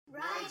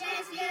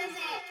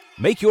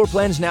Make your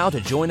plans now to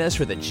join us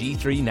for the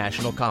G3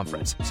 National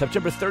Conference,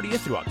 September 30th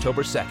through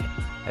October 2nd,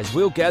 as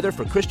we'll gather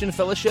for Christian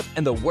fellowship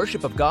and the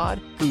worship of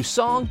God through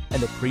song and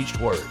the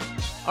preached word.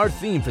 Our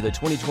theme for the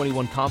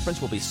 2021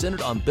 conference will be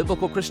centered on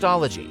biblical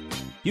Christology.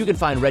 You can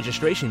find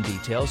registration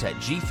details at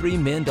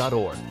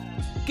g3men.org.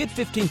 Get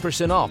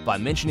 15% off by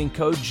mentioning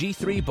code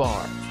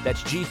G3BAR.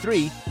 That's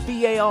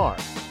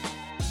G3BAR.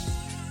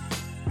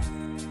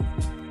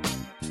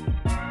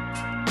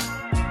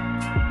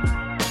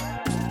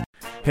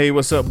 Hey,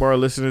 what's up, bar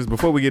listeners?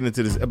 Before we get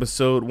into this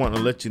episode, want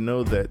to let you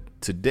know that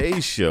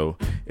today's show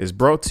is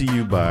brought to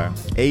you by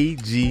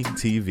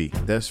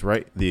AGTV. That's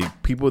right. The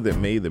people that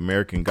made the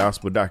American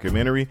Gospel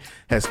documentary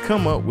has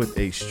come up with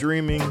a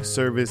streaming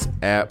service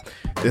app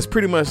that's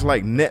pretty much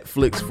like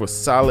Netflix for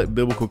solid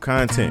biblical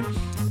content.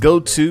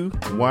 Go to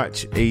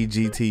watch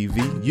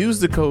AGTV. Use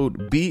the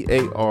code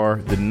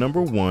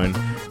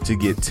BAR1 to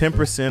get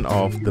 10%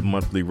 off the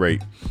monthly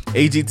rate.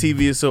 AGTV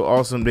is so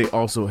awesome. They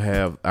also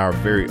have our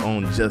very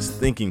own Just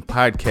Thinking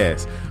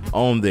podcast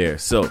on there.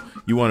 So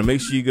you want to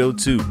make sure you go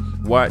to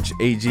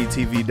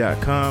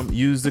watchagtv.com.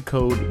 Use the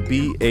code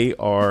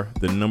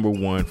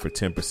BAR1 for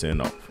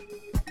 10% off.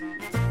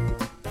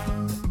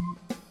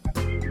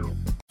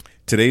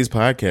 Today's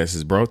podcast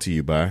is brought to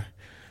you by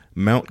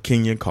Mount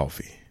Kenya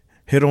Coffee.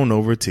 Head on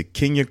over to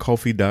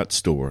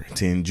kenyacoffee.store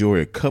to enjoy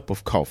a cup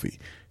of coffee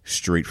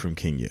straight from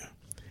Kenya.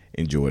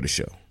 Enjoy the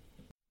show.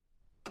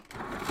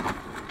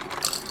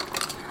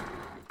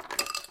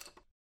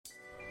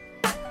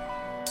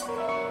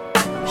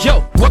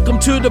 Yo, welcome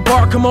to the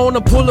bar. Come on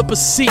and pull up a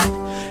seat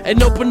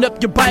and open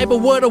up your Bible.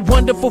 What a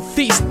wonderful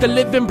feast. The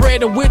living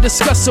bread, and we're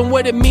discussing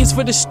what it means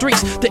for the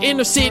streets, the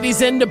inner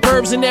cities and the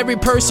burbs, and every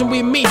person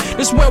we meet.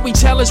 This is where we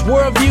challenge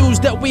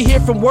worldviews that we hear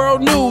from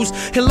world news.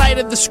 In light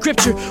of the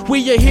scripture,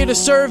 we are here to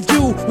serve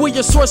you. We're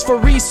your source for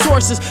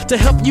resources to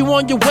help you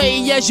on your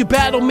way as you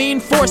battle mean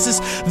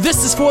forces.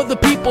 This is for the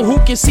people who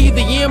can see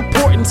the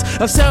importance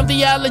of sound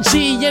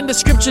theology and the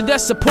scripture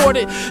that support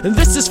it. And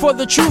this is for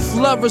the truth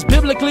lovers,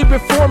 biblically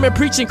reforming,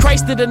 preaching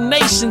Christ to the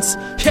nations.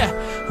 Yeah,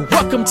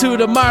 welcome to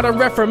the modern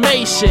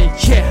Reformation.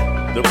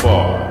 Yeah, The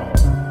Bar,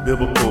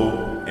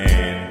 biblical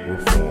and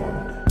reformed.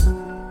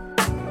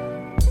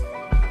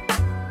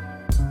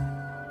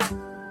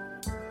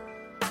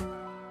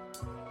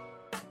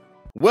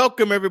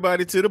 Welcome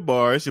everybody to The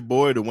Bar. It's your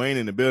boy Dwayne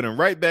in the building,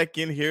 right back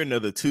in here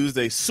another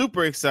Tuesday.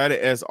 Super excited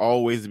as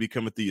always to be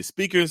coming through your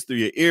speakers, through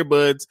your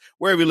earbuds,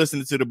 wherever you're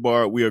listening to The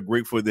Bar. We are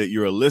grateful that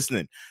you're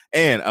listening.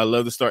 And I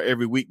love to start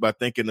every week by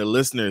thanking the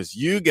listeners.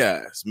 You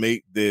guys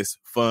make this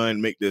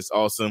fun, make this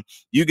awesome.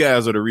 You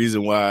guys are the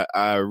reason why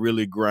I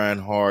really grind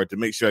hard to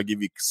make sure I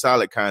give you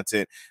solid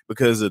content,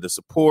 because of the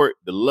support,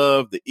 the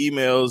love, the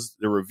emails,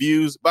 the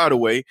reviews. By the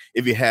way,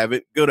 if you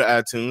haven't, go to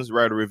iTunes,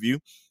 write a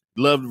review.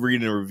 Love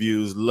reading the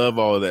reviews, love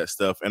all of that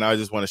stuff. And I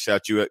just want to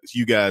shout you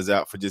guys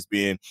out for just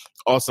being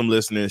awesome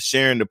listeners,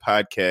 sharing the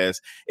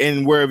podcast,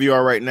 and wherever you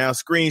are right now,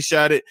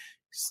 screenshot it,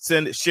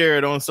 send it, share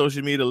it on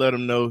social media, let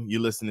them know you're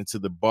listening to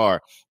The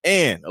Bar.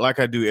 And like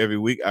I do every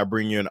week, I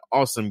bring you an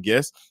awesome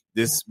guest.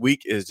 This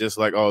week is just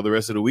like all the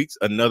rest of the weeks,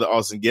 another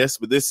awesome guest.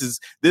 But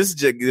this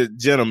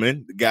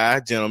gentleman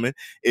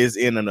is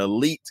in an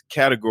elite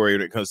category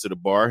when it comes to The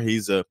Bar.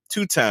 He's a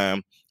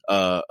two-time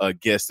a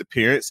guest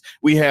appearance.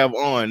 We have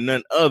on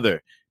none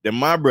other than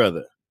my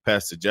brother,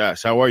 Pastor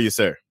Josh. How are you,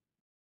 sir?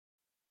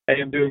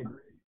 Hey, I'm doing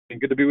great.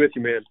 Good to be with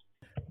you, man.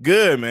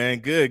 Good, man.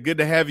 Good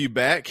to have you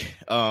back.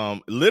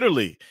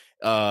 Literally,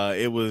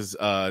 it was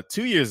 2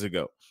 years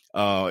ago.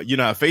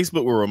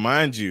 Facebook will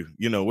remind you,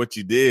 what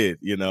you did,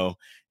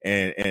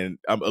 and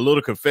I'm a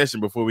little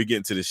confession before we get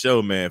into the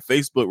show, man.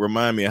 Facebook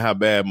remind me of how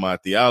bad my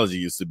theology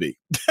used to be.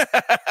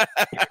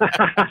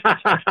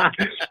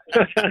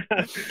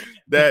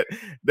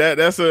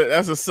 That's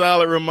a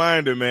solid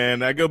reminder,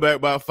 man. I go back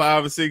about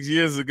 5 or 6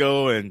 years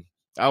ago, and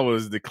I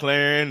was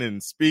declaring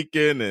and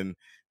speaking, and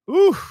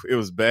it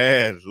was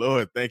bad.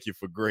 Lord, thank you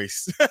for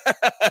grace.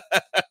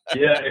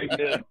 Yeah,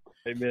 amen.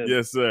 Amen.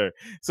 Yes, sir.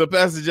 So,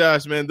 Pastor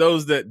Josh, man,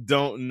 those that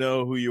don't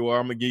know who you are,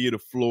 I'm going to give you the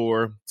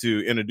floor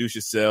to introduce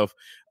yourself.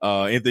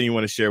 Anything you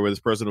want to share, whether it's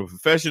personal or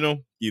professional,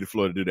 give you the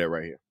floor to do that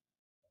right here.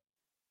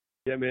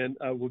 Yeah, man.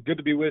 Well, good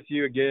to be with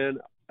you again,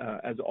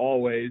 as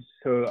always.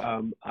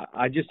 So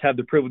I just have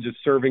the privilege of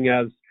serving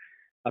as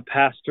a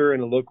pastor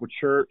in a local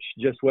church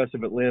just west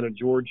of Atlanta,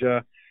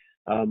 Georgia.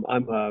 I'm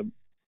a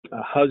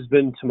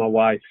husband to my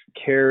wife,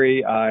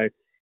 Carrie. I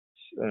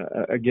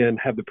again,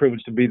 have the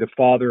privilege to be the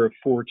father of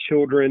 4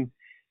 children,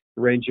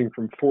 ranging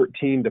from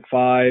 14 to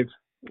 5.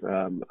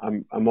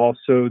 I'm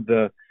also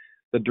the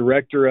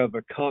director of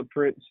a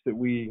conference that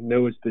we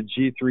know as the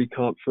G3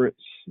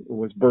 conference. It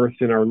was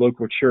birthed in our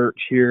local church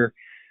here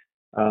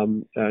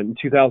in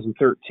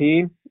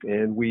 2013,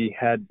 and we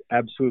had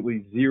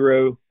absolutely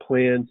zero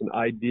plans and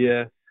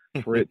idea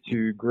for it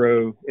to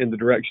grow in the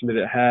direction that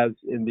it has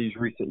in these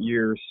recent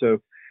years.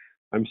 So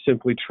I'm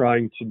simply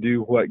trying to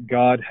do what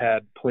God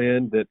had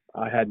planned that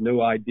I had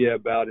no idea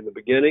about in the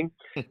beginning,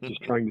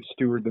 just trying to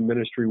steward the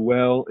ministry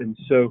well. And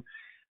so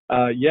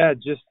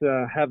Just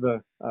have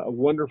a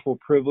wonderful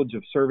privilege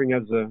of serving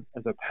as a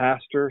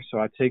pastor. So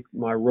I take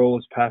my role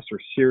as pastor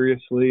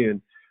seriously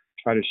and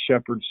try to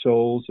shepherd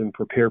souls and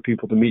prepare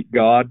people to meet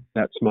God.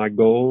 That's my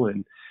goal.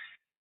 And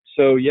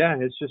so,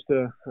 it's just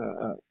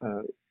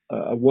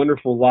a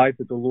wonderful life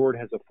that the Lord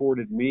has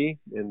afforded me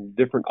in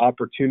different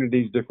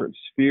opportunities, different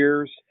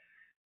spheres.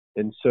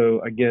 And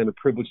so, again, a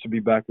privilege to be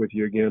back with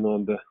you again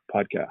on the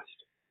podcast.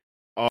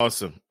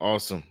 Awesome.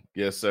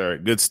 Yes, sir.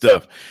 Good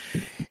stuff.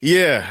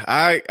 Yeah,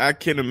 I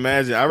can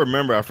imagine. I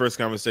remember our first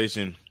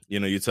conversation,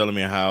 you telling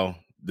me how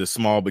the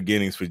small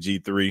beginnings for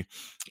G3.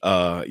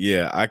 I'm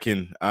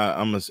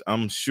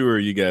sure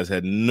you guys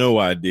had no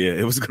idea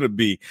it was going to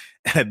be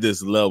at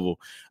this level.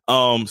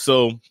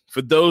 So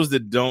for those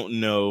that don't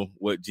know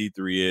what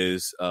G3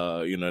 is,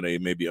 they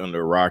may be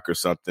under a rock or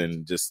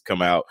something, just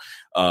come out,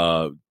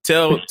 tell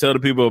the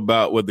people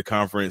about what the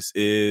conference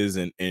is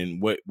and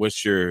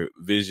what's your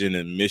vision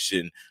and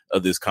mission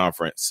of this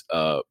conference,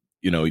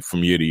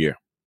 from year to year.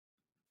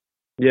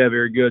 Yeah,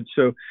 very good.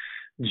 So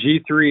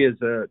G3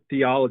 is a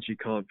theology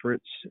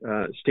conference,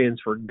 stands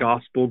for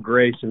Gospel,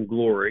 Grace, and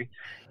Glory.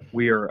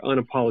 We are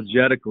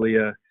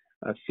unapologetically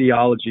a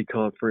theology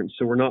conference.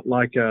 So we're not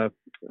like an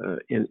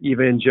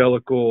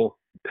evangelical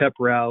pep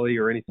rally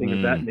or anything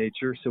of that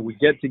nature. So we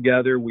get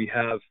together, we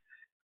have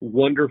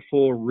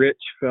wonderful,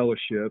 rich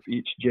fellowship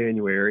each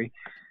January,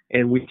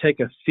 and we take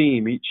a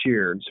theme each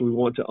year. And so we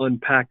want to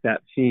unpack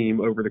that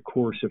theme over the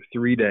course of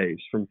 3 days,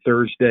 from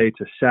Thursday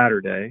to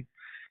Saturday.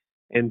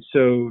 And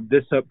so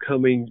this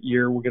upcoming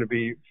year, we're going to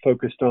be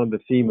focused on the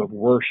theme of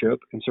worship.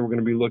 And so we're going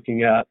to be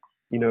looking at,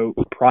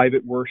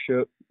 private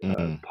worship,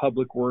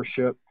 public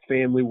worship,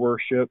 family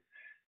worship.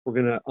 We're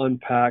going to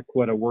unpack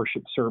what a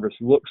worship service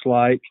looks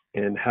like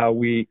and how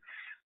we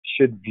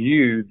should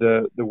view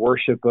the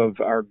worship of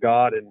our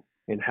God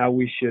and how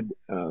we should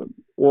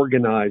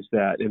organize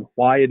that and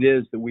why it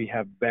is that we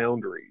have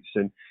boundaries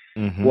and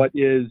what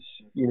is,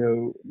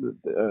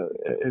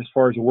 as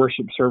far as a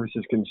worship service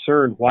is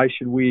concerned, why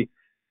should we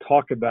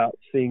talk about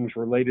things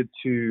related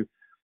to,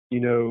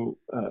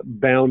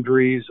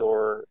 boundaries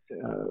or,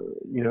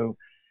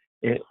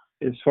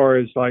 as far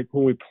as like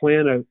when we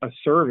plan a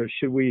service,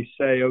 should we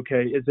say,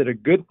 okay, is it a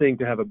good thing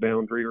to have a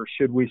boundary, or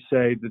should we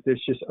say that this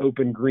just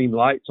open green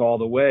lights all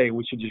the way and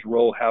we should just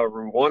roll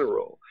however we want to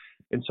roll?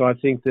 And so I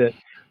think that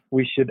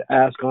we should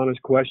ask honest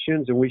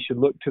questions and we should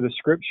look to the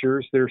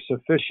scriptures that are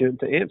sufficient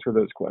to answer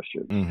those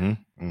questions.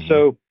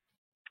 So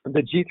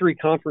the G3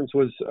 conference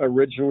was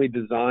originally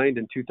designed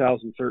in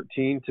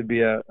 2013 to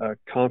be a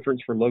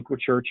conference for local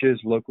churches,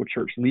 local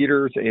church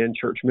leaders, and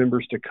church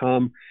members to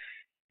come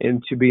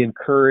and to be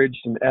encouraged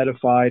and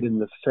edified in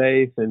the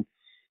faith. And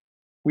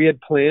we had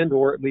planned,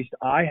 or at least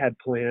I had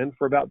planned,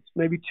 for about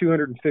maybe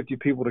 250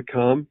 people to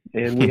come.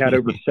 And we had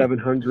over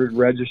 700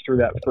 register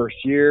that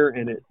first year,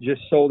 and it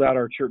just sold out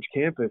our church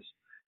campus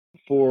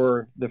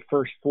for the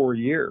first 4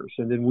 years.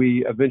 And then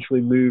we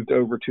eventually moved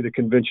over to the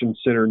convention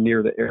center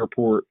near the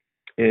airport.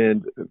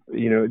 And,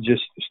 it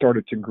just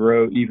started to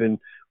grow even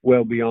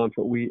well beyond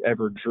what we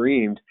ever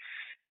dreamed.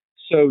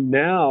 So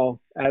now,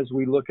 as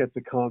we look at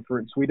the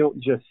conference, we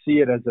don't just see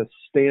it as a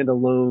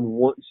standalone,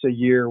 once a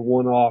year,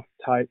 one-off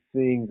type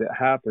thing that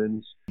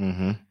happens,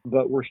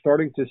 but we're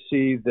starting to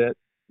see that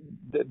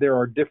there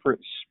are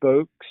different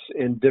spokes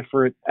and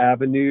different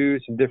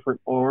avenues and different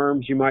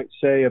arms, you might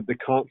say, of the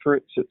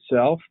conference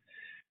itself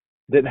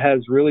that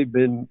has really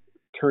been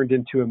turned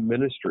into a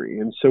ministry.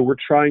 And so we're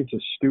trying to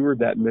steward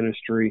that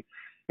ministry,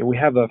 and we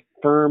have a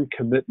firm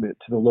commitment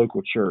to the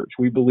local church.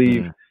 We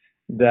believe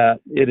that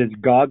it is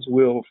God's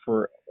will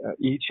for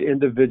each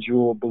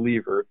individual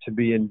believer to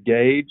be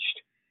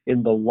engaged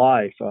in the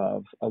life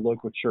of a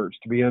local church,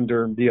 to be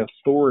under the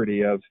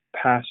authority of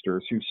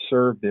pastors who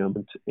serve them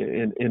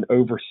and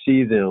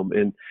oversee them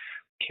and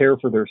care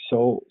for their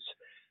souls.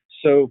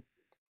 So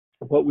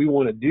what we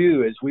want to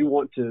do is we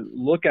want to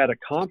look at a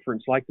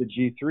conference like the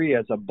G3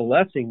 as a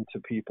blessing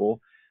to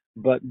people,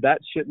 but that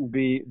shouldn't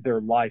be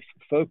their life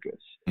focus.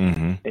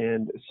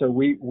 And so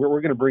we're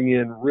going to bring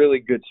in really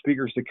good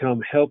speakers to come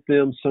help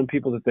them, some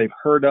people that they've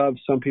heard of,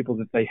 some people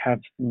that they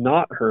have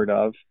not heard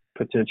of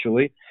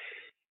potentially,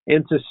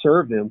 and to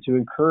serve them, to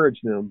encourage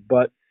them.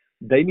 But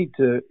they need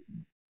to,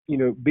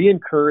 be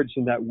encouraged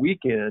in that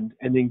weekend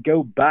and then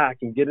go back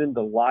and get into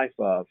the life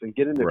of and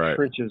get in the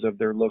trenches of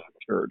their local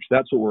church.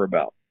 That's what we're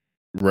about.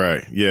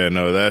 Right. Yeah,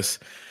 no, that's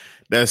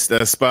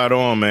spot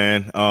on,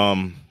 man.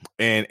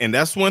 And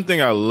that's one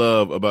thing I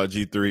love about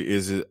G3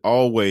 is it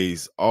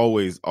always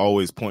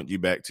point you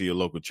back to your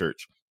local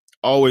church.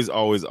 Always.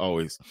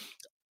 It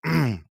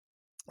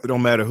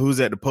don't matter who's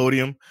at the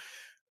podium.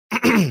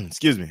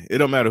 Excuse me. It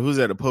don't matter who's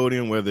at the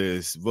podium, whether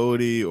it's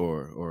Vody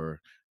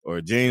or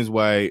James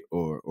White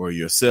or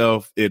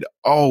yourself. It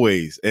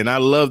always, and I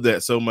love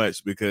that so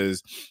much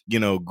because,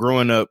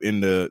 growing up in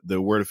the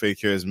Word of Faith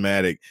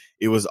Charismatic,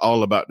 it was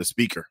all about the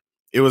speaker.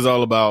 It was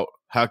all about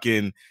how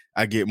can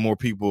I get more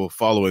people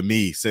following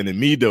me, sending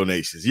me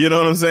donations. You know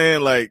what I'm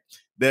saying? Like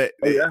that.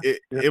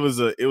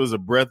 It was a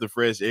breath of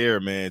fresh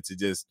air, man, to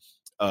just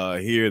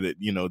hear that,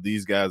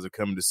 these guys are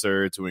coming to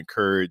serve, to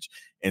encourage,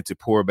 and to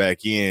pour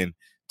back in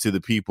to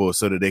the people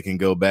so that they can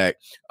go back.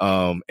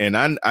 And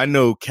I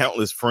know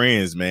countless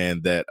friends,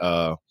 man, that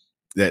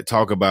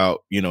talk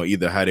about,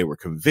 either how they were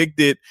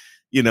convicted,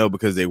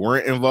 because they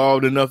weren't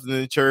involved enough in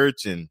the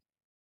church. And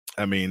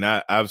I mean,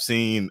 I've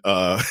seen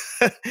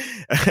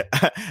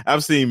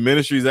I've seen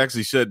ministries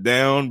actually shut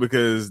down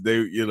because they,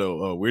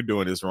 we're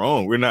doing this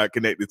wrong. We're not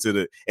connected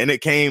to and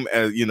it came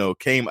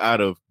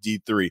out of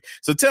G3.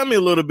 So tell me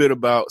a little bit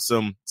about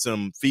some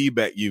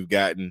feedback you've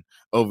gotten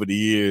over the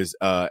years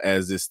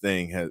as this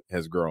thing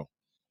has grown.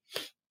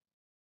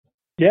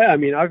 Yeah, I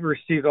mean, I've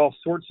received all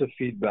sorts of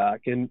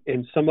feedback, and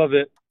some of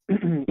it,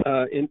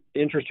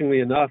 interestingly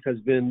enough, has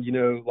been,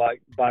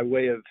 like by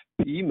way of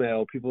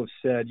email. People have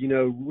said,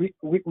 we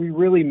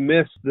really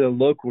missed the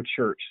local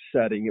church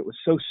setting. It was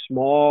so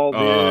small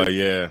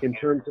in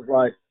terms of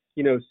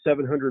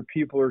 700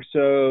 people or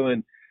so,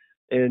 and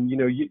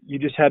you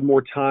just had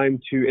more time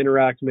to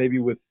interact maybe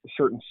with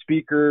certain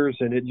speakers,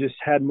 and it just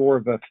had more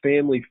of a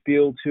family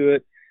feel to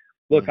it.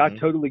 Look, I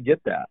totally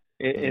get that.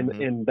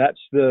 And that's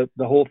the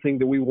whole thing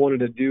that we wanted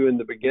to do in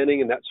the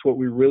beginning, and that's what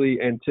we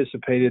really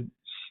anticipated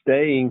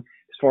staying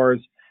as far as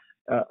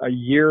a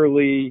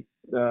yearly,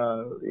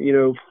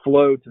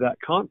 flow to that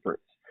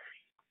conference.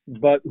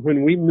 But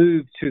when we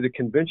moved to the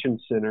convention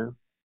center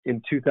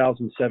in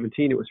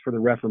 2017, it was for the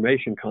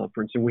Reformation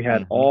Conference, and we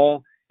had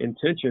all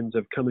intentions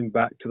of coming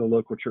back to the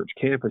local church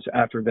campus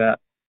after that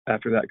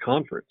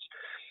conference.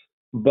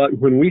 But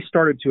when we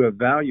started to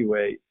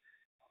evaluate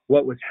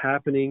what was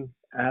happening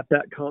at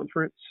that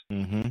conference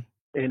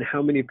and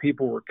how many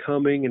people were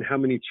coming and how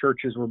many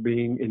churches were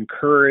being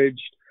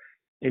encouraged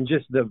and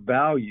just the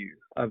value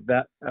of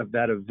that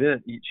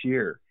event each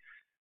year,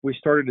 we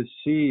started to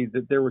see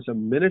that there was a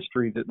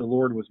ministry that the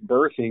Lord was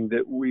birthing,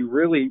 that we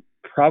really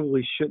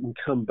probably shouldn't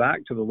come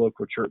back to the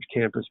local church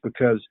campus,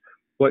 because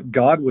what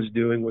God was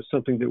doing was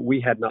something that we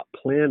had not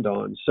planned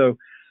on. So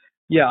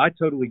yeah, I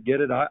totally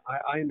get it. I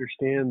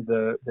understand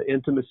the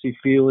intimacy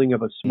feeling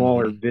of a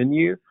smaller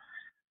venue.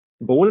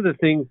 But one of the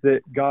things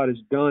that God has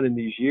done in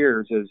these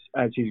years is,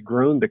 as he's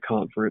grown the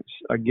conference,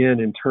 again,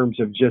 in terms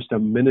of just a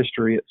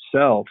ministry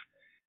itself,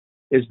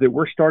 is that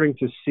we're starting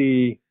to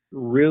see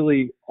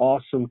really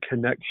awesome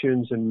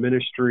connections and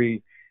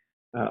ministry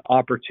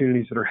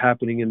opportunities that are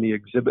happening in the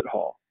exhibit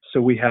hall. So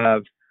we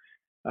have,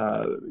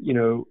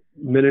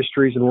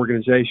 ministries and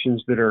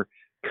organizations that are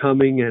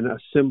coming and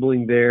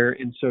assembling there.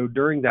 And so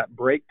during that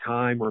break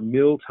time or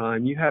meal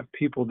time, you have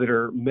people that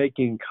are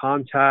making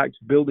contacts,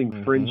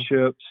 building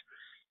friendships,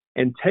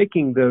 and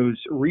taking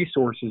those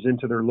resources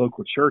into their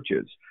local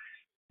churches.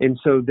 And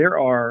so there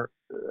are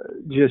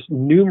just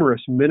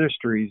numerous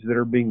ministries that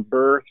are being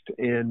birthed,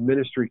 and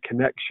ministry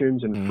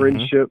connections and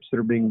friendships that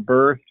are being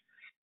birthed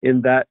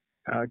in that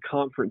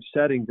conference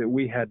setting that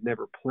we had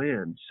never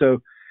planned.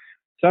 So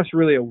that's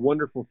really a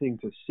wonderful thing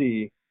to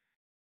see.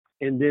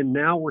 And then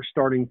now we're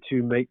starting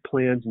to make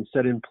plans and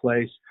set in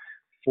place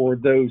for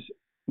those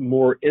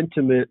more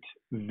intimate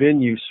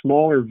venue,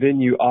 smaller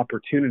venue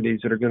opportunities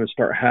that are going to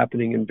start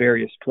happening in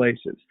various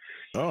places.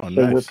 Oh, nice.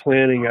 So we're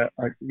planning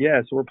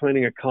we're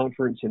planning a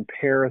conference in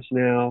Paris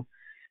now.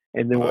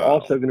 And then we're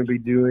also going to be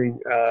doing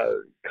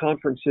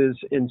conferences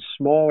in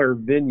smaller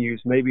venues,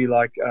 maybe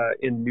like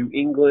in New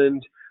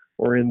England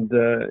or in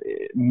the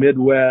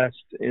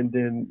Midwest, and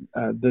then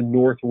the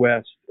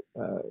Northwest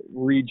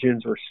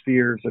regions or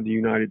spheres of the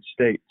United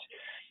States.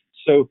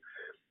 So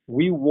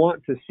we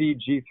want to see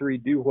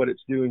G3 do what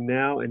it's doing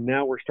now. And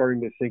now we're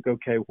starting to think,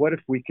 okay, what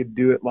if we could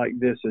do it like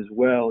this as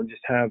well, and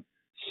just have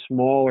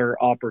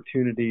smaller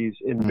opportunities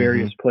in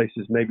various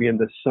places, maybe in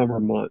the summer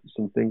months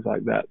and things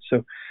like that.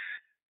 So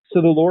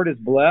the Lord is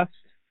blessed,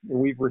 and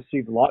we've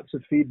received lots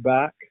of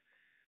feedback.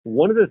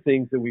 One of the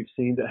things that we've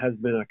seen that has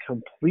been a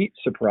complete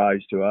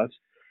surprise to us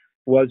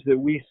was that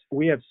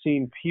we have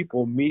seen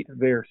people meet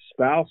their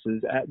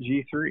spouses at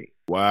G3.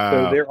 Wow.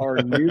 So there are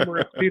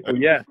numerous people.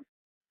 Yes.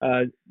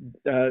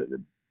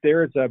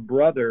 There is a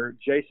brother,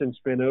 Jason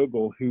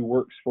Spanogle, who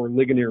works for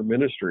Ligonier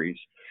Ministries.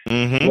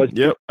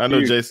 Yep, I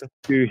know Jason.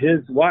 To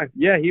his wife.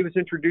 Yeah, he was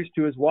introduced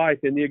to his wife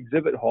in the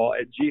exhibit hall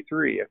at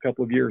G3 a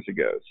couple of years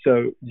ago.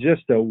 So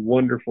just a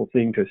wonderful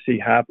thing to see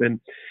happen.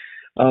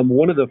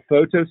 One of the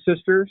Photo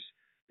Sisters,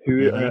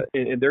 who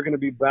and they're going to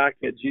be back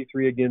at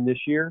G3 again this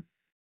year.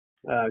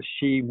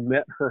 She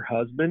met her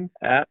husband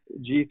at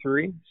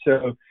G3.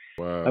 So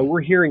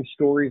we're hearing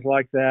stories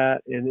like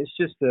that, and it's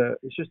just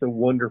a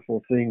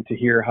wonderful thing to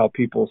hear how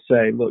people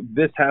say, look,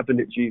 this happened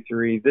at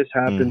G3, this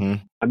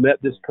happened, I met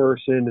this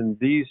person, and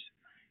these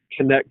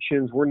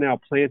connections, we're now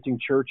planting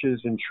churches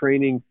and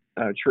training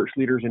church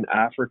leaders in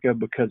Africa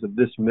because of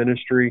this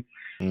ministry,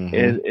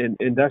 and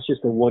that's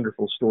just a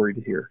wonderful story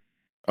to hear.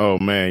 Oh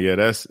man, yeah,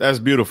 that's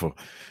beautiful.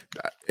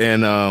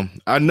 And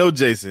I know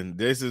Jason.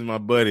 Jason's my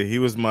buddy. He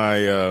was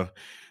my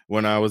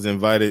when I was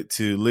invited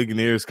to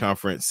Ligonier's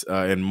conference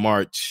in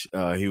March.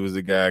 He was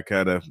the guy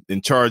kind of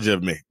in charge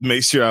of me,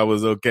 make sure I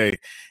was okay.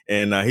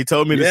 And he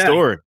told me the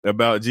story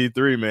about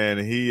G3, man.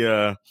 And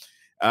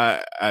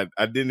I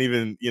didn't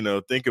even,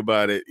 think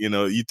about it.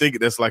 You think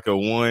that's like a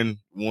one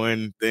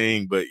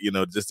thing, but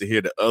just to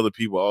hear the other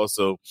people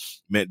also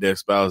met their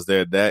spouse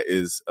there, that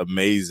is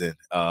amazing.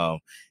 And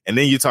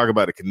then you talk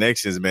about the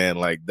connections, man.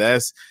 Like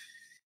that's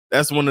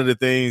one of the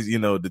things,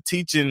 the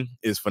teaching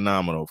is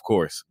phenomenal, of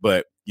course,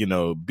 but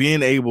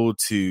being able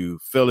to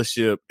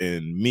fellowship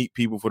and meet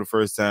people for the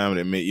first time,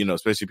 and meet,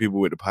 especially people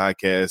with the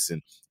podcast,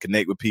 and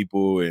connect with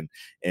people, and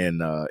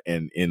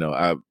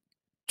I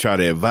try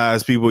to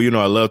advise people.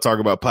 I love talking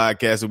about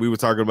podcasts, and we were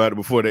talking about it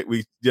before that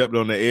we jumped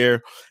on the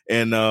air,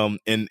 and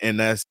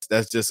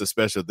that's just a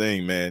special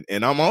thing, man.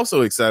 And I'm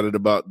also excited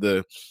about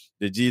the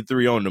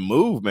G3 on the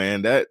move,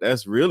 man.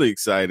 That's really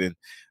exciting.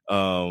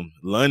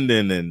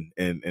 London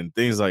and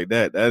things like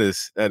that. That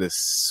is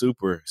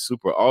super,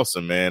 super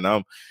awesome, man.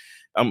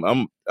 I'm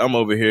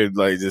over here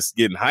like just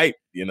getting hyped.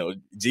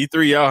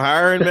 G3, y'all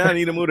hiring, man? I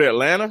need to move to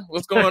Atlanta.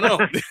 What's going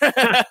on?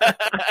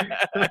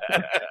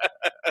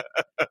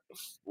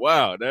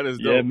 Wow, that is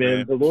dope, yeah,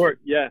 man. The Lord,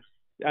 yes.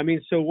 I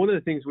mean, so one of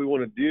the things we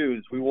want to do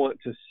is we want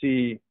to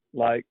see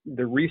like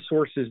the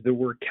resources that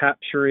we're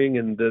capturing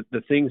and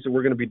the things that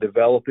we're going to be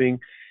developing.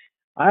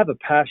 I have a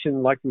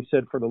passion, like we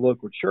said, for the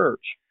local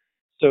church.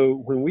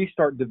 So when we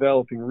start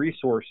developing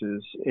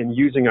resources and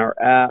using our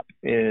app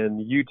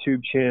and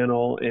YouTube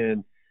channel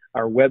and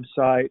our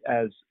website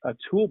as a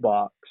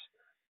toolbox,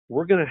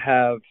 we're going to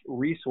have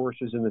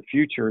resources in the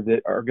future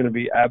that are going to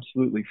be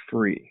absolutely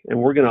free. And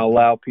we're going to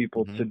allow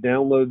people to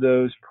download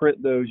those,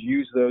 print those,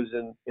 use those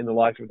in the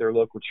life of their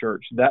local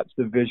church. That's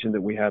the vision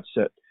that we have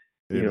set,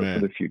 for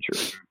the future.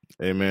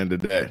 Amen to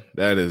that.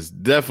 That is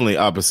definitely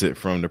opposite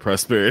from the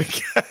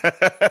prosperity.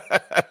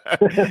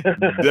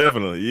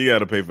 Definitely. You got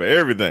to pay for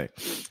everything.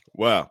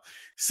 Wow.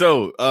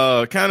 So,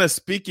 kind of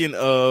speaking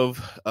of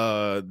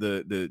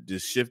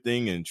the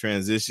shifting and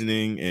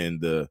transitioning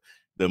and the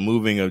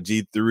moving of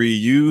G3,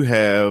 you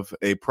have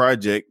a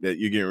project that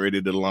you're getting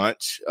ready to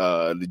launch,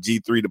 the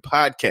G3, the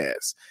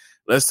podcast.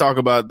 Let's talk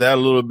about that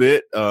a little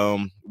bit.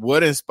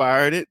 What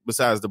inspired it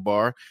besides the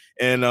bar?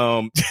 And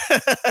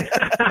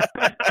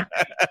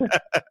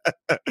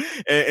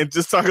and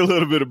just talk a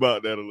little bit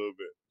about that a little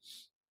bit.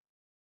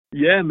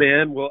 Yeah,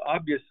 man. Well,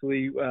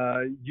 obviously,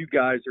 you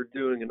guys are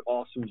doing an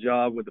awesome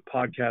job with the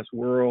podcast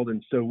world.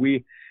 And so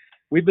we've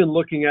been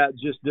looking at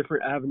just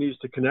different avenues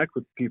to connect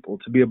with people,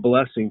 to be a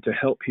blessing, to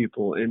help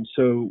people. And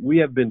so we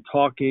have been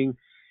talking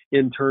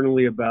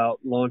internally about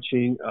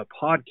launching a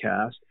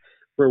podcast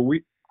where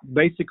we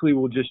basically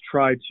will just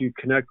try to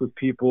connect with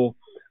people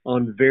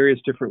on various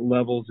different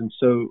levels. And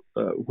so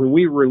when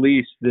we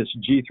release this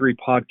G3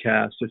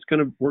 podcast,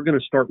 we're going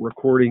to start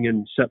recording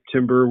in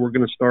September. We're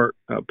going to start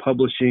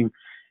publishing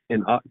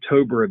in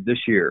October of this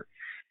year.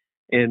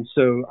 And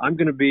so I'm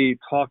going to be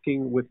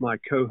talking with my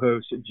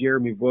co-host,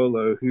 Jeremy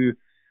Volo, who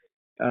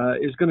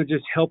is going to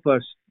just help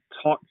us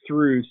talk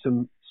through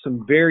some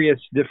various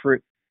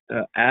different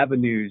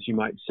avenues, you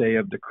might say,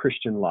 of the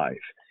Christian life.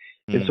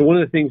 And so one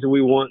of the things that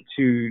we want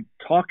to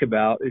talk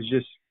about is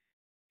just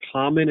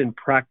common and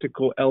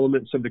practical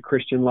elements of the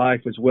Christian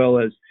life, as well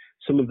as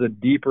some of the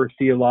deeper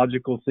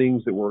theological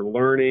things that we're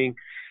learning,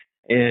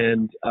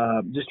 and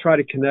just try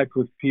to connect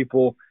with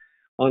people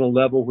on a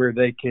level where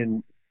they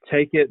can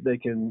take it, they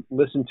can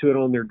listen to it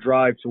on their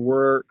drive to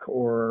work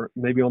or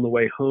maybe on the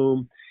way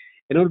home.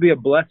 And it'll be a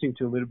blessing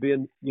to them. It'll be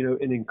an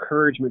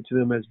encouragement to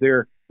them as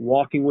they're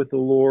walking with the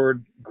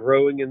Lord,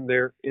 growing in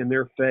their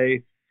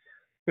faith.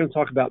 We're going to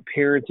talk about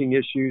parenting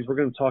issues. We're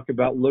going to talk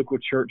about local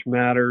church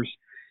matters.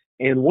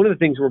 And one of the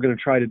things we're going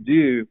to try to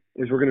do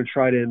is we're going to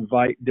try to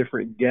invite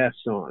different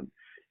guests on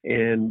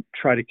and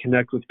try to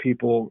connect with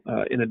people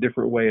in a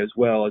different way as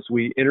well, as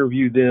we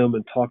interview them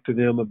and talk to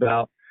them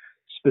about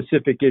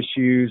specific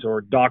issues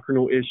or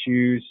doctrinal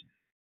issues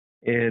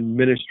and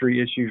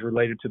ministry issues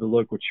related to the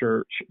local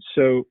church.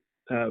 So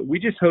we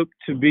just hope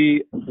to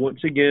be,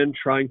 once again,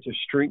 trying to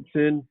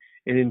strengthen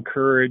and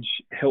encourage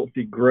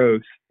healthy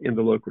growth in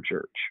the local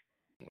church.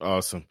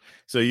 Awesome.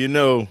 So, you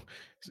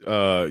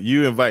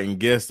inviting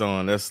guests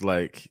on, that's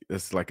like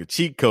a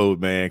cheat code,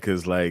 man.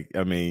 Cause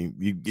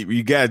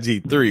you got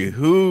G3,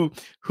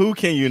 who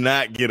can you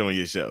not get on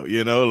your show?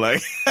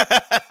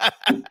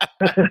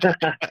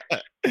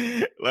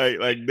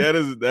 Like that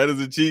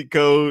is a cheat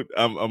code.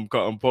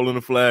 I'm pulling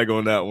a flag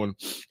on that one.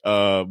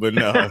 But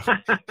no,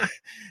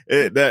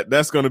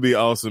 that's going to be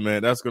awesome,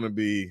 man. That's going to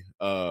be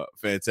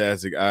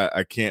fantastic.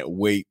 I can't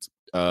wait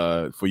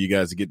for you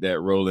guys to get that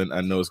rolling.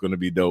 I know it's going to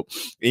be dope.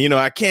 And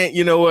I can't,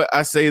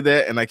 I say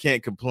that and I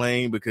can't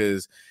complain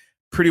because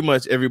pretty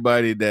much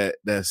everybody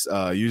that's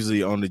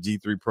usually on the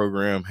G3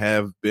 program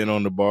have been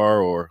on the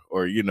bar or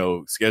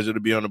scheduled to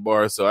be on the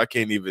bar. So I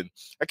can't even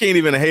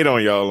hate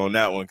on y'all on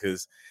that one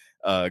because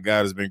God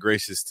has been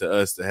gracious to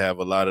us to have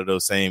a lot of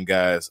those same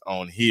guys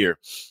on here.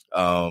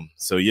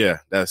 So yeah,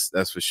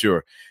 that's for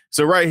sure.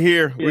 So right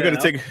here, we're going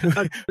to take.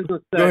 Go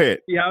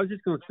ahead. Yeah, I was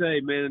just going to say,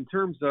 man, in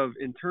terms of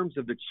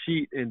the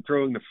cheat and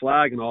throwing the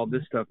flag and all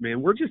this stuff,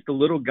 man, we're just a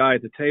little guy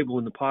at the table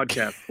in the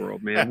podcast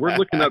world, man. We're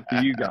looking up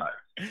to you guys.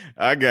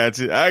 I got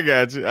you.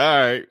 All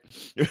right.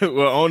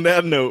 Well, on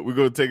that note, we're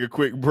going to take a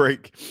quick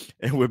break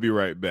and we'll be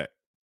right back.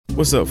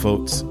 What's up,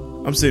 folks?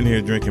 I'm sitting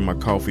here drinking my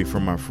coffee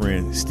from my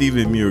friend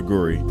Stephen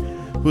Miyaguri,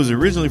 who's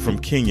originally from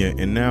Kenya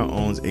and now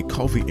owns a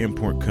coffee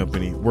import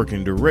company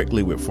working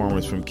directly with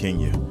farmers from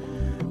Kenya.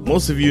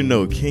 Most of you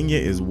know Kenya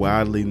is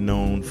widely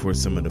known for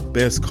some of the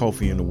best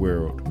coffee in the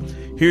world.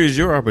 Here's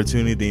your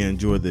opportunity to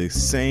enjoy the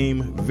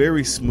same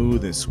very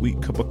smooth and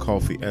sweet cup of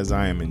coffee as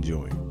I am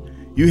enjoying.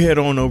 You head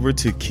on over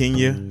to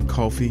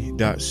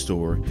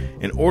kenyacoffee.store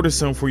and order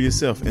some for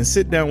yourself and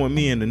sit down with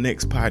me in the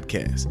next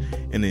podcast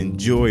and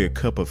enjoy a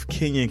cup of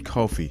Kenyan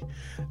coffee.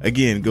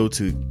 Again, go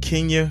to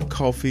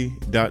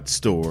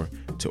kenyacoffee.store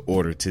to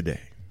order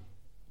today.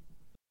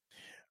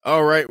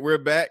 All right, we're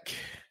back.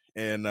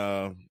 And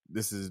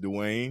this is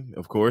Dwayne,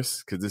 of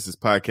course, because this is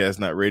podcast,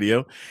 not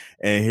radio.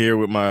 And here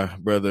with my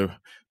brother,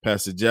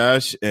 Pastor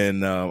Josh,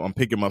 and I'm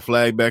picking my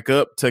flag back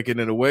up, tucking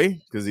it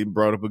away because he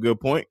brought up a good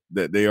point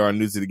that they are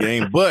new to the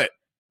game. But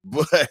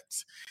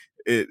this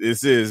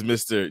is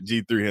Mr.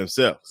 G3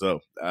 himself.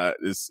 So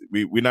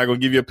we're not going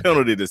to give you a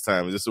penalty this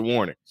time. It's just a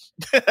warning.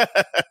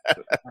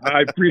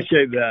 I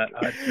appreciate that.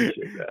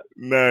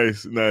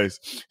 Nice.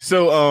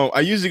 So I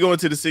usually go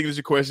into the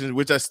signature questions,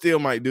 which I still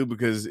might do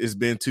because it's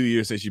been 2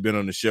 years since you've been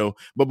on the show.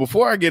 But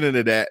before I get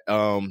into that,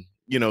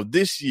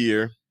 this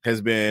year has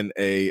been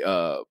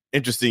a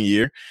interesting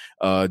year,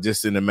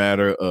 just in the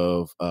matter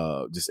of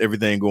just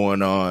everything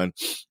going on.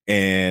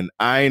 And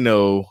I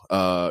know,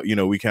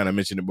 we kind of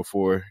mentioned it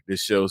before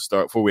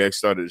before we actually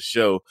started the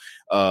show,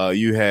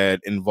 you had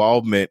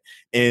involvement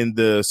in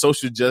the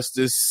social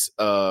justice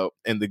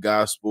and the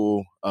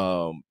gospel,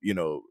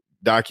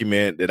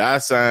 document that I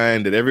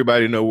signed, that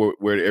everybody know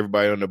where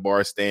everybody on the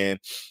bar stand.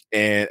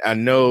 And I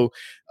know,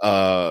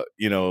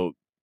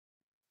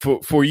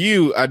 for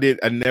you, I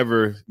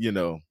never,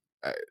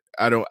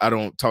 I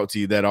don't talk to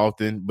you that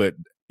often, but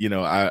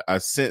I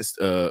sensed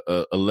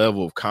a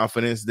level of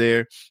confidence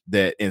there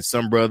that in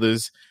some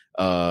brothers,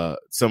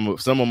 some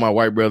of my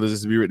white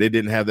brothers, they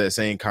didn't have that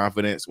same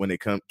confidence when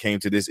it came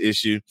to this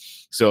issue.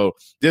 So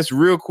just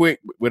real quick,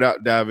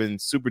 without diving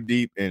super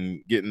deep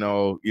and getting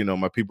all,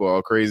 my people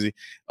all crazy,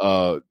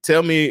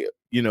 tell me,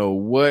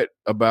 what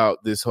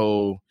about this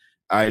whole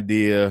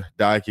idea,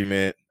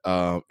 document,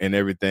 and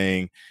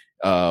everything,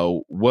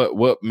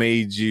 what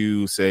made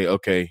you say,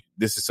 okay,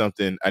 this is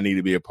something I need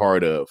to be a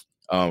part of?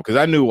 Because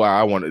I knew why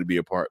I wanted to be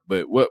a part,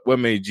 but what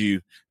made you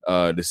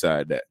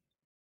decide that?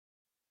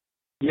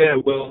 Yeah,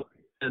 well,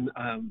 and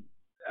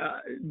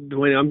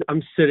Dwayne,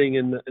 I'm sitting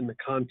in the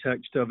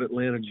context of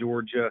Atlanta,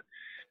 Georgia.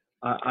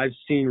 I've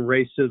seen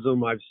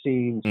racism, I've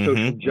seen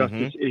social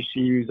justice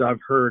issues,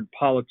 I've heard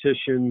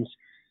politicians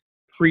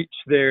preach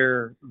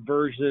their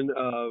version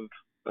of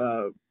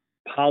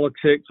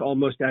politics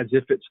almost as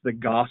if it's the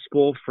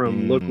gospel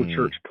from local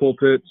church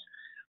pulpits.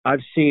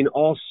 I've seen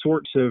all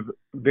sorts of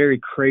very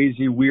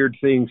crazy, weird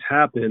things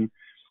happen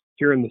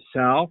here in the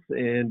South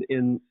and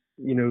in,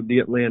 the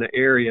Atlanta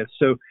area.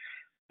 So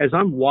as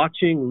I'm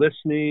watching,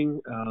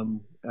 listening,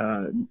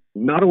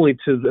 not only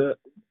to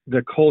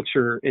the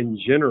culture in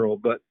general,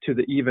 but to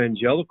the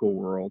evangelical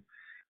world,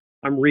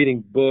 I'm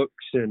reading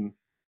books and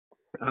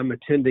I'm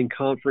attending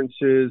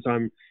conferences.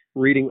 I'm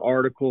reading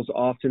articles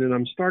often, and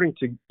I'm starting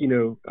to,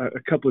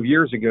 a couple of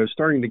years ago,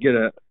 starting to get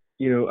a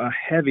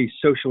heavy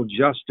social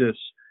justice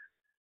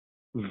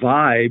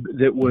vibe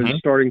that was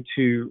starting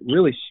to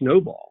really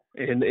snowball,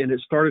 and it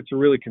started to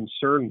really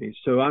concern me.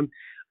 So I'm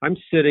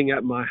sitting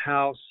at my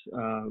house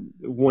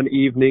one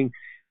evening.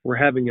 We're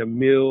having a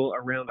meal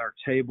around our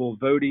table.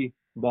 Vodi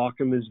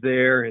Bauckham is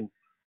there, and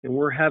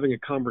we're having a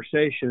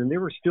conversation, and there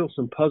were still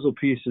some puzzle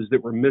pieces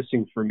that were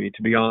missing for me,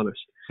 to be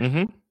honest.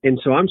 And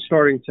so I'm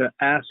starting to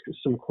ask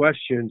some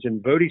questions,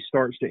 and Vodi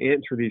starts to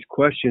answer these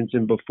questions.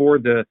 And before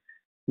the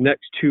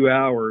next 2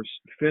 hours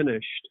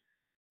finished,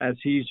 as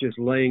he's just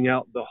laying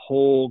out the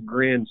whole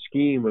grand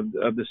scheme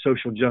of the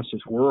social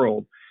justice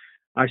world,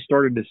 I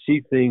started to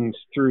see things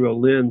through a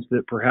lens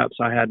that perhaps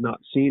I had not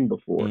seen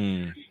before.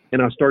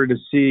 And I started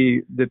to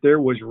see that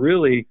there was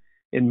really,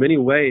 in many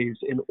ways,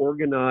 an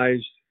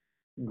organized,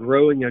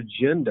 growing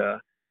agenda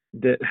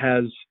that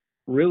has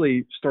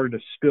really started to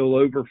spill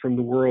over from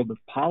the world of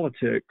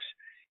politics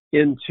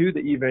into the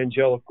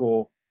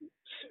evangelical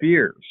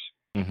spheres,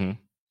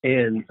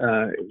 and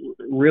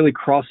really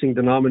crossing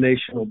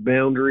denominational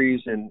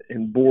boundaries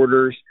and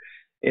borders.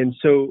 And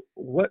so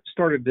what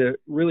started to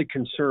really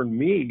concern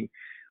me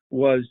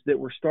was that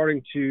we're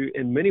starting to,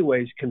 in many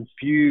ways,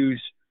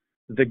 confuse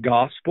the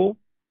gospel,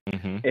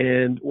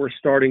 and we're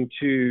starting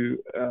to,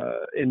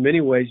 in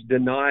many ways,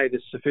 deny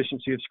the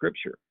sufficiency of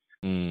Scripture.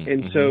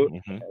 And so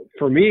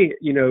for me,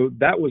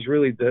 that was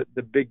really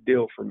the big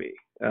deal for me.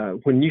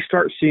 When you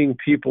start seeing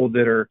people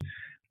that are,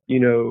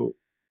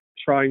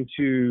 trying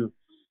to,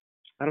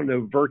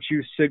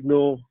 virtue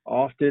signal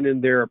often in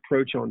their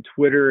approach on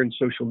Twitter and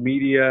social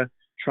media,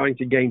 trying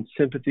to gain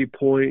sympathy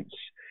points,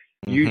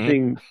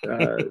 using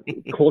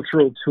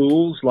cultural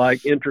tools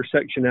like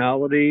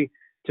intersectionality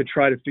to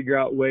try to figure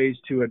out ways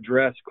to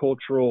address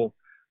cultural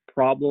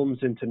problems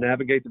and to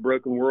navigate the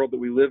broken world that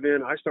we live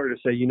in, I started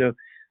to say,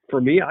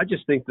 for me, I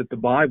just think that the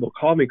Bible,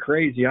 call me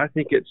crazy, I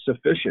think it's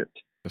sufficient.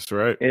 That's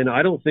right. And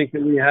I don't think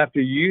that we have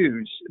to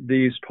use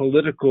these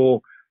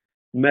political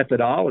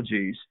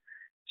methodologies.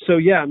 So,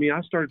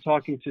 I started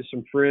talking to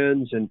some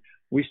friends, and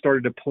we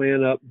started to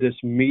plan up this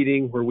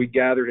meeting where we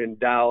gathered in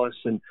Dallas,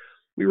 and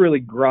we really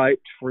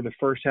griped for the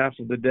first half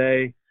of the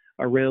day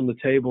around the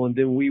table, and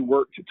then we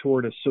worked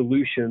toward a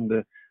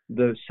solution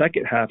the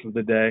second half of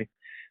the day,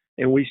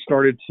 and we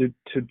started to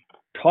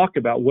talk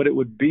about what it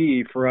would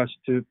be for us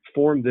to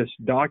form this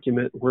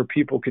document where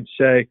people could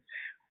say,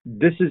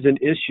 this is an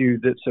issue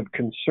that's of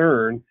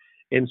concern,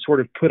 and sort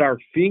of put our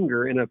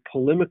finger in a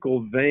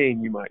polemical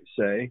vein, you might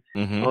say,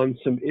 on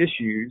some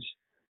issues,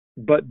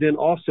 but then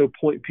also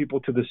point people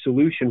to the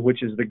solution,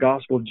 which is the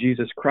gospel of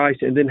Jesus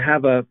Christ, and then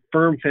have a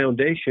firm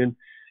foundation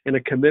and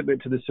a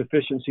commitment to the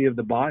sufficiency of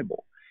the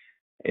Bible.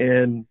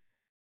 And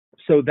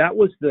so that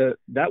was the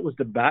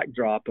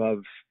backdrop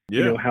of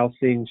how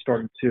things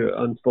started to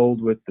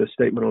unfold with the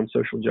statement on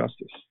social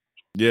justice.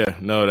 Yeah,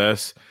 no,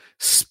 that's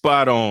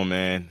spot on,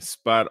 man.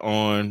 Spot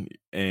on.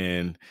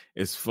 And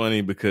it's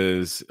funny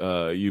because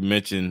you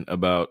mentioned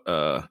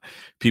about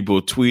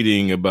people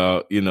tweeting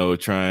about,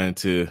 trying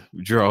to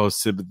draw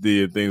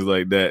sympathy and things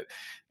like that.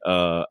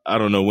 I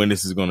don't know when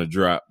this is going to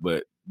drop,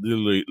 but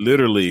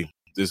literally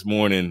this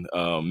morning,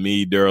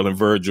 me, Daryl, and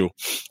Virgil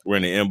were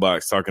in the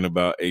inbox talking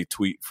about a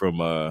tweet from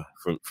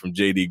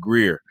J.D.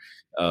 Greer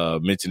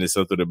mentioning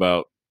something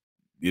about,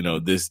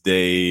 this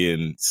day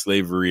and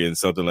slavery and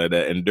something like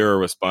that. And Daryl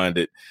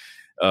responded,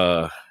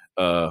 well,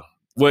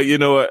 you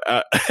know what?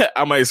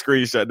 I might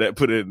screenshot that,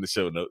 put it in the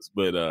show notes.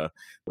 But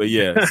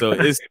yeah, so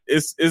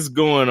it's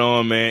going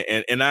on, man.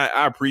 And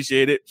I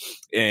appreciate it.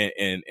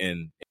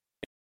 And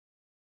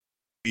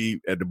we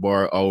at the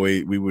bar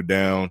always, we were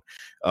down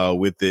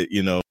with it,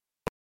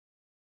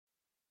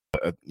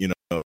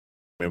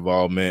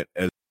 involvement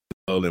as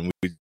well. And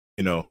we,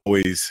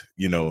 always,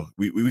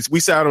 we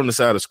sat on the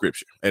side of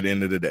scripture at the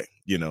end of the day,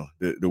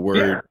 the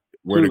word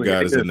of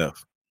God is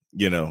enough,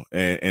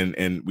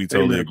 and we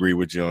totally agree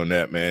with you on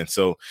that, man.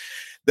 So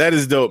that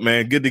is dope,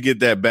 man. Good to get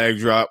that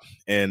backdrop,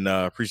 and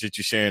appreciate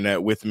you sharing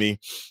that with me.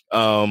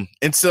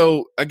 And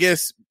so I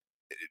guess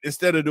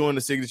instead of doing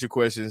the signature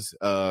questions,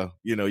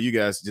 you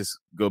guys just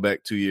go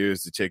back 2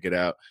 years to check it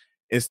out.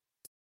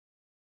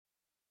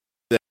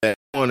 I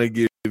want to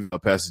give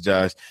Pastor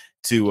Josh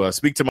to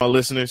speak to my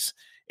listeners.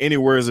 Any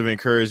words of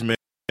encouragement,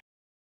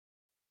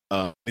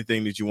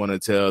 anything that you want to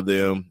tell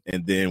them,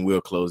 and then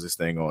we'll close this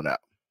thing on out.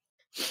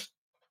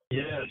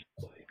 Yes,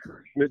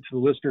 encouragement to the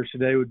listeners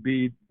today would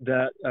be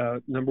that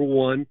number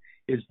one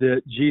is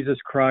that Jesus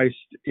Christ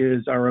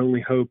is our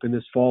only hope in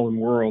this fallen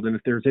world. And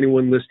if there's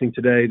anyone listening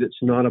today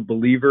that's not a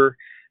believer,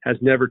 has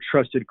never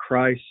trusted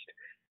Christ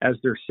as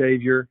their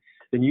Savior,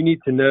 then you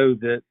need to know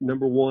that,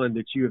 number one,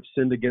 that you have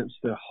sinned against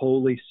the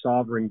holy,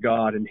 sovereign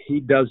God, and He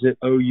doesn't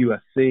owe you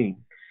a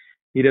thing.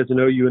 He doesn't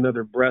owe you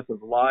another breath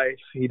of life.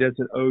 He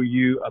doesn't owe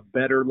you a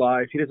better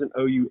life. He doesn't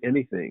owe you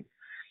anything.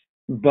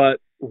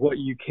 But what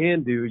you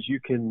can do is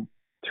you can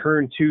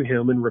turn to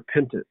Him in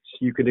repentance.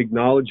 You can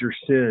acknowledge your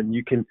sin.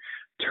 You can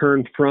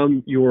turn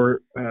from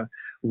your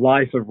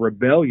life of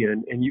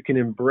rebellion, and you can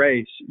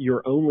embrace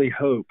your only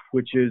hope,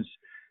 which is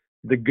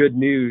the good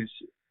news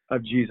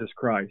of Jesus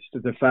Christ.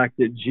 The fact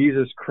that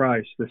Jesus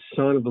Christ, the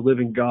Son of the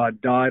living God,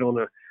 died on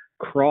a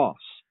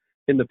cross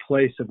in the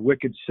place of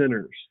wicked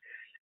sinners,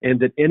 and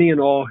that any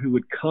and all who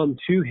would come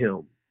to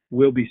Him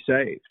will be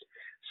saved.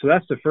 So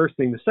that's the first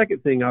thing. The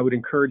second thing I would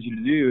encourage you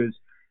to do is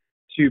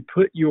to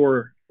put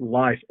your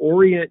life,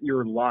 orient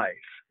your life,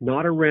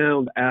 not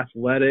around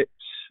athletics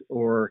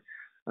or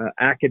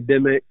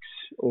academics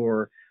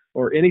or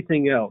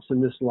anything else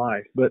in this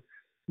life, but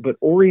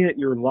orient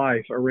your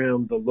life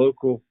around the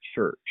local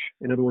church.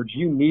 In other words,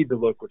 you need the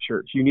local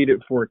church. You need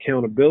it for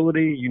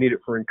accountability. You need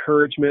it for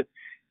encouragement.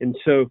 And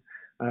so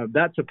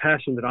that's a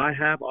passion that I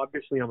have.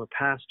 Obviously, I'm a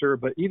pastor,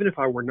 but even if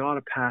I were not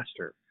a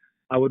pastor,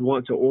 I would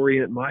want to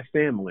orient my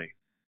family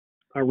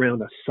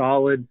around a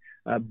solid,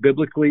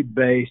 biblically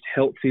based,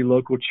 healthy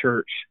local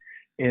church.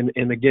 And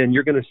again,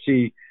 you're going to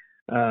see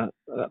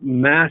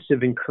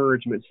massive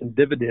encouragements and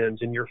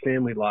dividends in your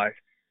family life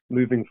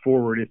moving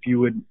forward if you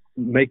would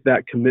make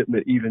that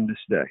commitment even this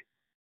day.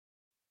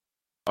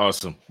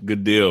 Awesome.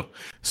 Good deal.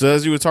 So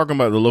as you were talking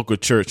about the local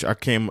church, I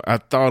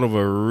thought of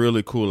a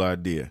really cool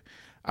idea.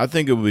 I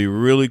think it would be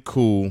really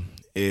cool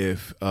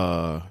if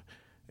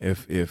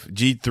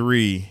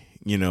G3,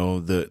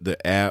 the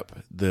app,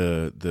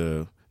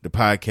 the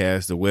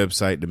podcast, the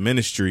website, the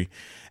ministry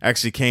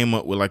actually came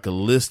up with like a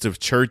list of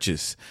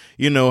churches.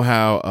 You know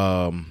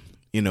how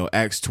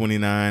Acts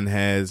 29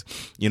 has,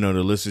 the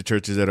list of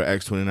churches that are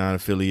Acts 29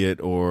 affiliate,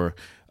 or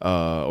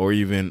or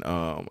even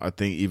I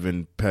think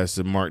even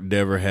Pastor Mark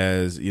Dever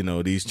has,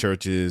 these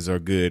churches are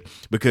good,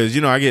 because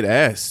I get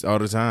asked all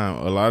the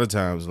time, a lot of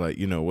times, like,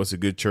 what's a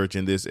good church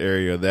in this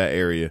area or that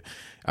area.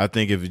 I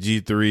think if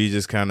G3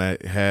 just kind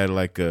of had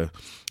like a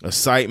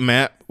site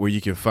map where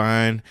you can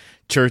find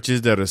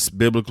churches that are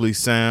biblically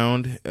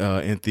sound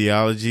in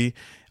theology,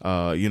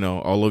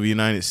 all over the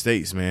United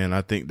States, man,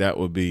 I think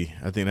that'd be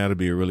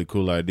a really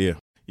cool idea.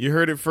 You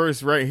heard it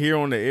first right here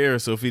on the air.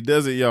 So if he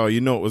does it, y'all,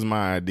 it was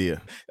my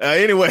idea.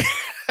 Anyway.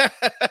 It's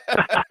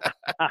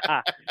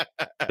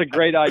a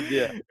great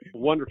idea.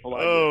 Wonderful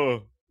idea.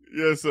 Oh,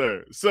 yes,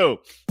 sir. So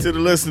to the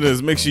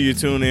listeners, make sure you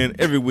tune in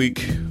every week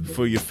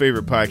for your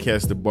favorite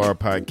podcast, the Bar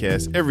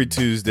Podcast, every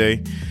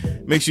Tuesday.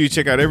 Make sure you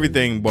check out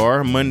Everything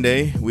Bar.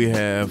 Monday, we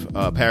have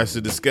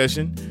Pastor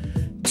Discussion.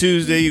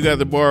 Tuesday, you got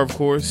the Bar, of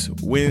course.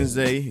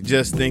 Wednesday,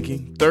 Just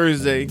Thinking.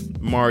 Thursday,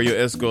 Mario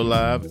Esco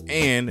Live.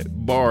 And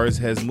Bars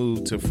has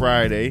moved to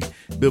Friday.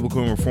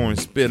 Biblical and Reformed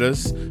Spit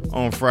Us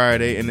on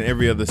Friday. And then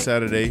every other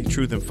Saturday,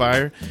 Truth and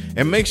Fire.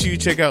 And make sure you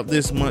check out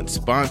this month's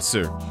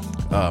sponsor,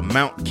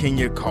 Mount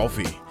Kenya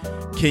Coffee.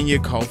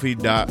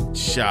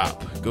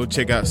 KenyaCoffee.shop. Go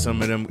check out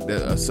some of them,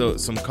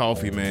 some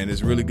coffee, man.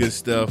 It's really good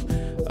stuff.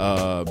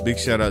 Big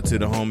shout out to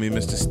the homie,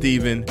 Mr.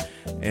 Steven.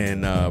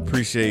 And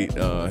appreciate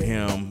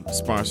him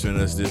sponsoring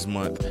us this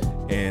month.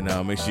 And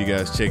make sure you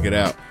guys check it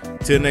out.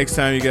 Till next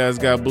time, you guys,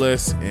 God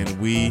bless. And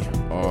we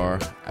are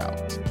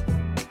out.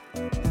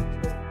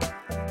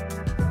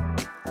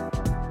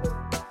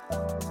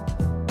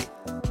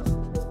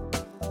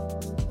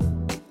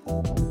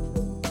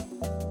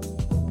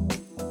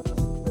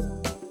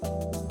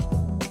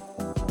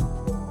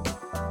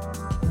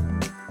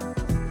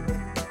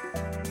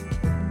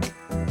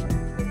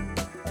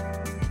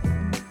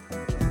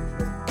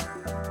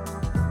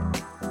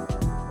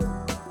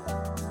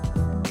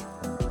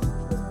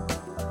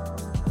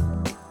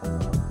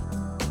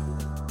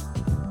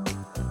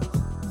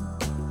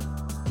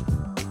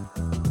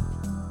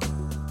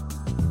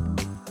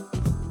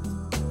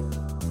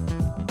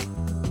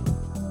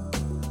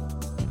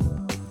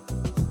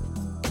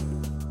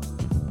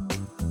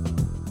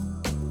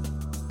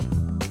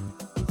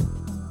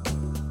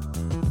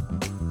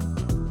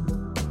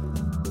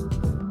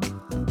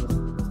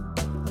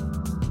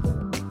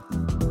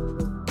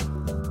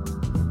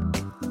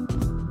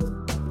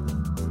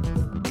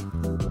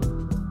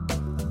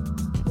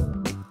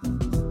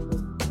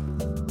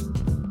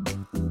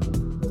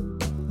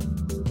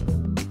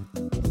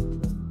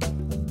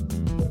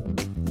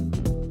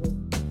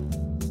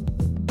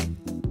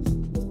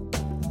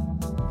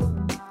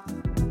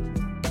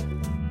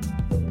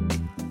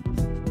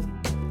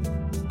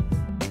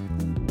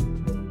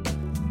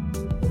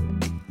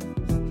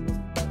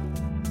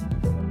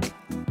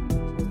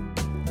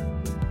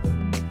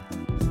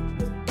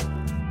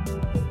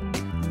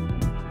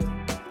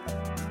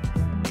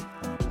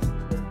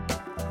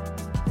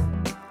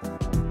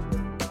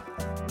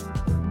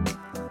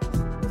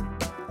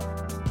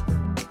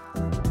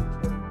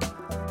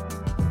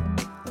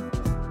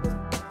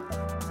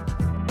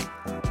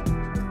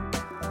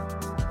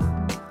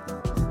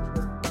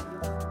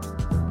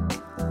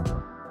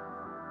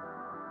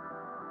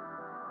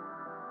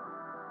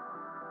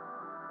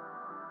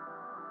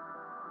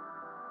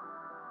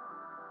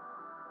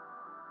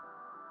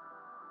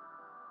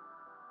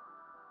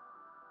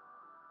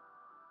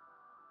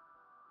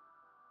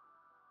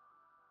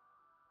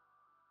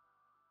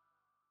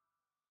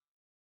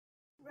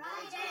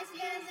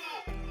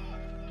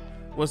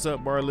 What's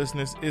up, Bar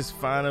listeners? It's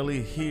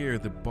finally here,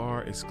 the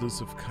Bar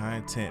exclusive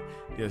content.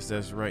 Yes,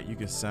 that's right. You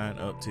can sign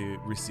up to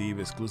receive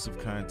exclusive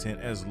content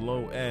as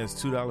low as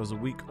 $2 a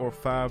week or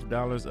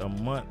 $5 a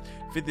month,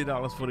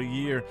 $50 for the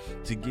year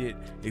to get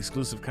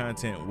exclusive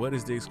content. What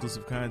is the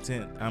exclusive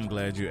content? I'm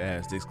glad you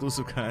asked. The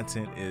exclusive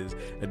content is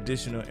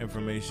additional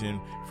information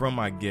from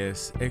my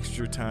guests,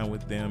 extra time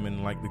with them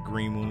in like the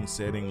green moon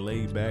setting,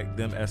 laid back,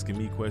 them asking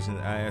me questions,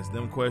 I ask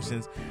them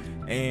questions,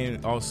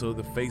 and also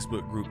the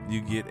Facebook group.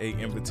 You get an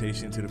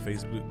invitation to the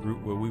Facebook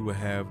group where we will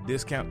have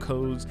discount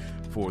codes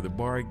for the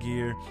bar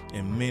gear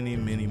and many,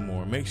 many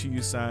more. Make sure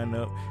you sign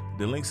up.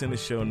 The link's in the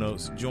show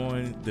notes.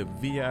 Join the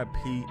VIP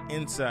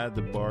inside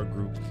the bar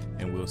group,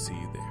 and we'll see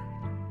you there.